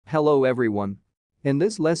Hello everyone. In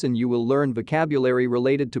this lesson you will learn vocabulary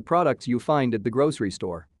related to products you find at the grocery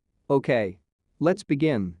store. Okay. Let's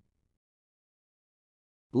begin.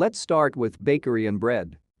 Let's start with bakery and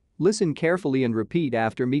bread. Listen carefully and repeat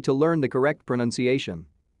after me to learn the correct pronunciation.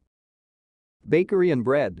 Bakery and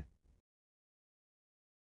bread.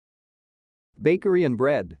 Bakery and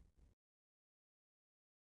bread.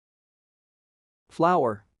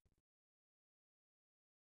 Flour.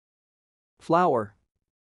 Flour.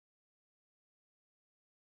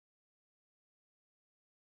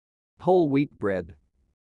 Whole wheat bread.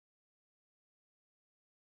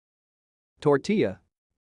 Tortilla.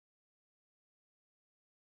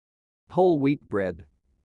 Whole wheat bread.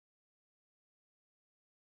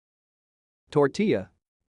 Tortilla.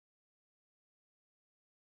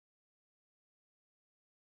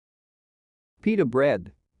 Pita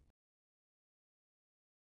bread.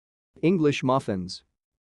 English muffins.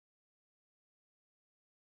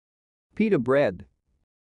 Pita bread.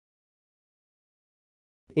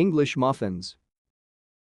 English muffins.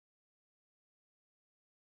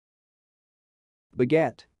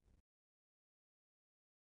 Baguette.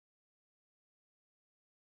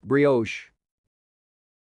 Brioche.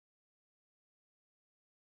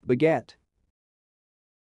 Baguette.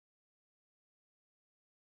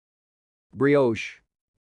 Brioche.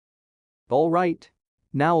 All right.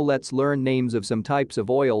 Now let's learn names of some types of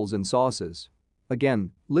oils and sauces.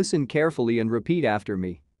 Again, listen carefully and repeat after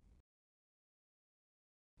me.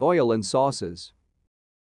 Oil and sauces.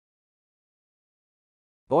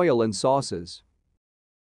 Oil and sauces.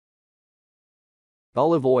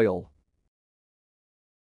 Olive oil.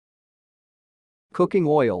 Cooking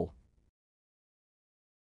oil.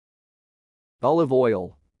 Olive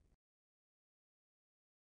oil.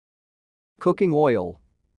 Cooking oil.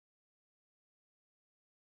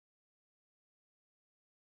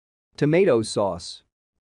 Tomato sauce.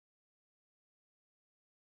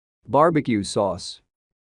 Barbecue sauce.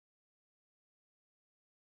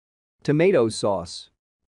 Tomato sauce.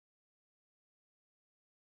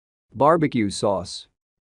 Barbecue sauce.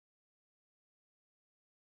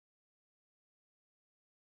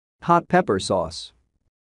 Hot pepper sauce.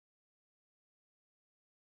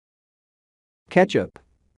 Ketchup.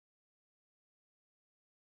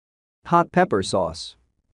 Hot pepper sauce.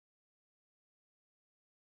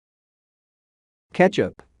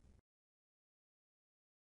 Ketchup.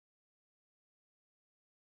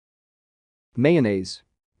 Mayonnaise.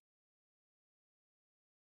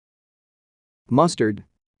 Mustard.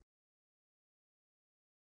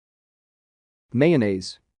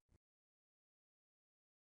 Mayonnaise.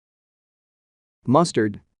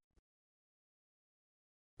 Mustard.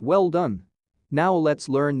 Well done. Now let's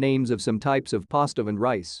learn names of some types of pasta and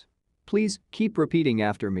rice. Please keep repeating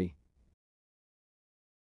after me.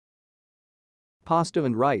 Pasta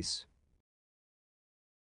and rice.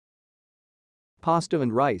 Pasta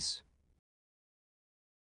and rice.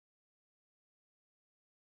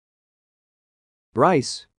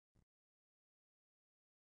 Rice.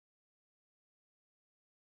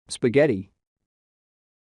 Spaghetti.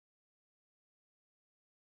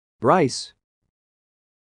 Rice.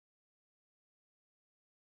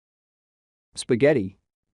 Spaghetti.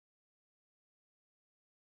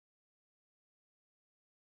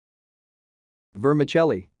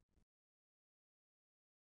 Vermicelli.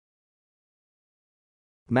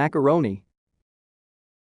 Macaroni.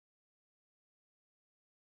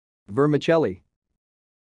 Vermicelli.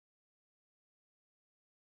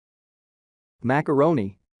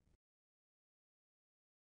 Macaroni.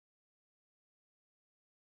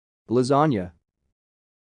 Lasagna.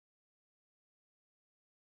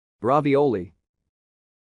 Ravioli.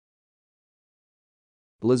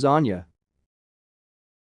 Lasagna.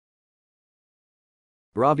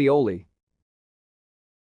 Ravioli.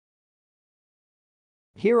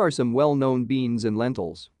 Here are some well-known beans and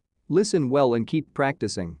lentils. Listen well and keep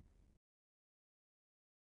practicing.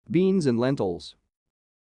 Beans and lentils.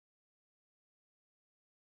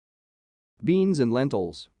 Beans and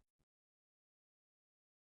lentils.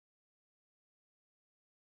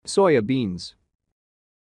 Soya beans.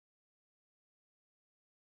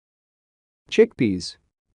 Chickpeas.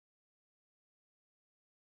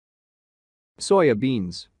 Soya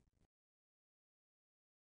beans.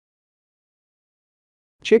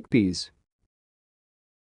 Chickpeas.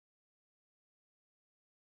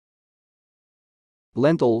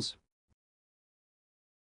 Lentils.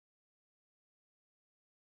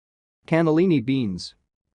 Cannellini beans.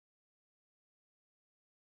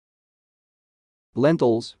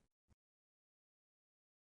 Lentils.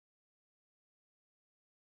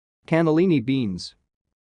 Cannellini beans.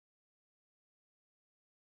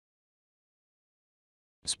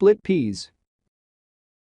 Split peas.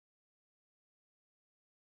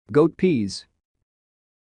 Goat peas.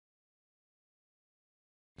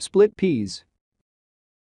 Split peas.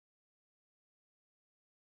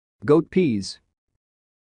 Goat peas.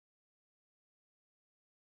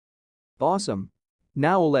 Awesome.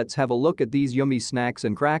 Now let's have a look at these yummy snacks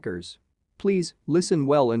and crackers. Please, listen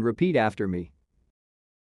well and repeat after me.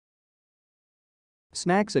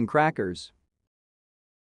 Snacks and crackers.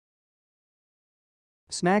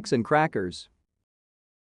 Snacks and crackers.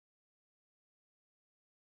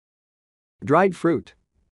 Dried fruit.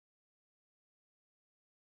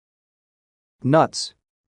 Nuts.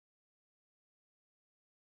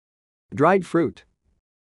 Dried fruit.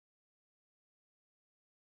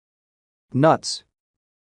 Nuts.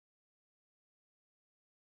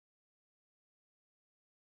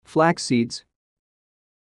 Flax seeds.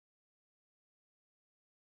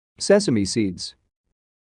 Sesame seeds.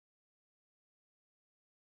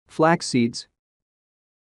 Flax seeds.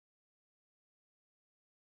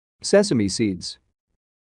 Sesame seeds.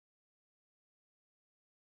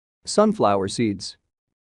 Sunflower seeds.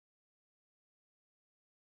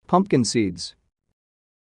 Pumpkin seeds.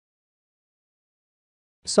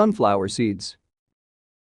 Sunflower seeds.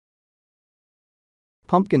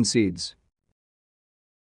 Pumpkin seeds.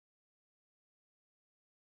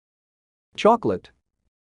 Chocolate.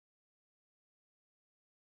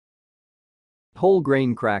 Whole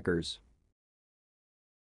grain crackers.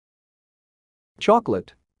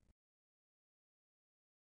 Chocolate.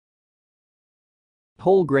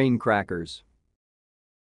 Whole grain crackers.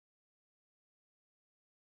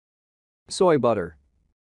 Soy butter.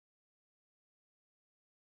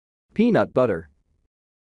 Peanut butter.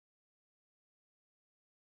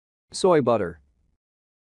 Soy butter.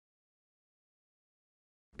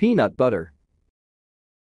 Peanut butter.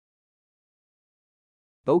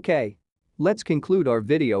 Okay. Let's conclude our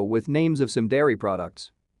video with names of some dairy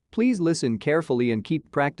products. Please listen carefully and keep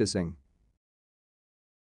practicing.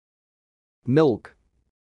 Milk.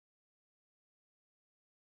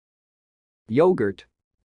 Yogurt.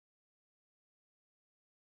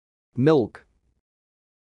 Milk.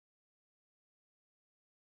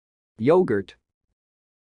 Yogurt.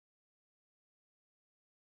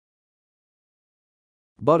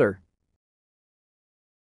 Butter.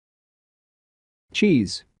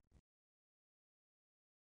 Cheese.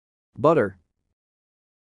 Butter.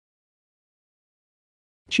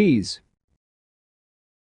 Cheese.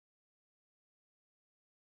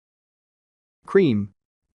 Cream.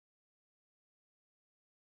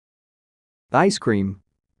 Ice cream.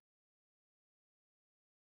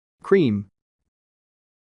 Cream.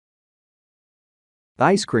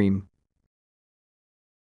 Ice cream.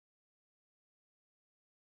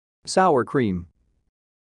 Sour cream.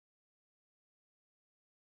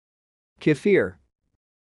 Kefir.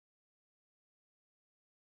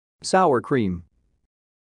 Sour cream.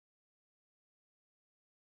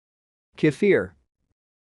 Kefir.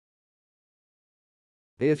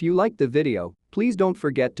 If you liked the video, please don't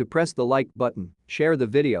forget to press the like button, share the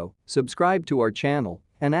video, subscribe to our channel,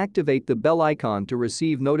 and activate the bell icon to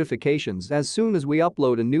receive notifications as soon as we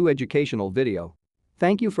upload a new educational video.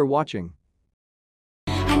 Thank you for watching.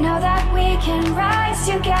 I know that we can rise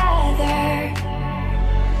together.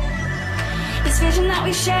 This vision that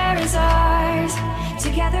we share is ours.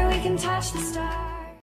 Together we can touch the stars.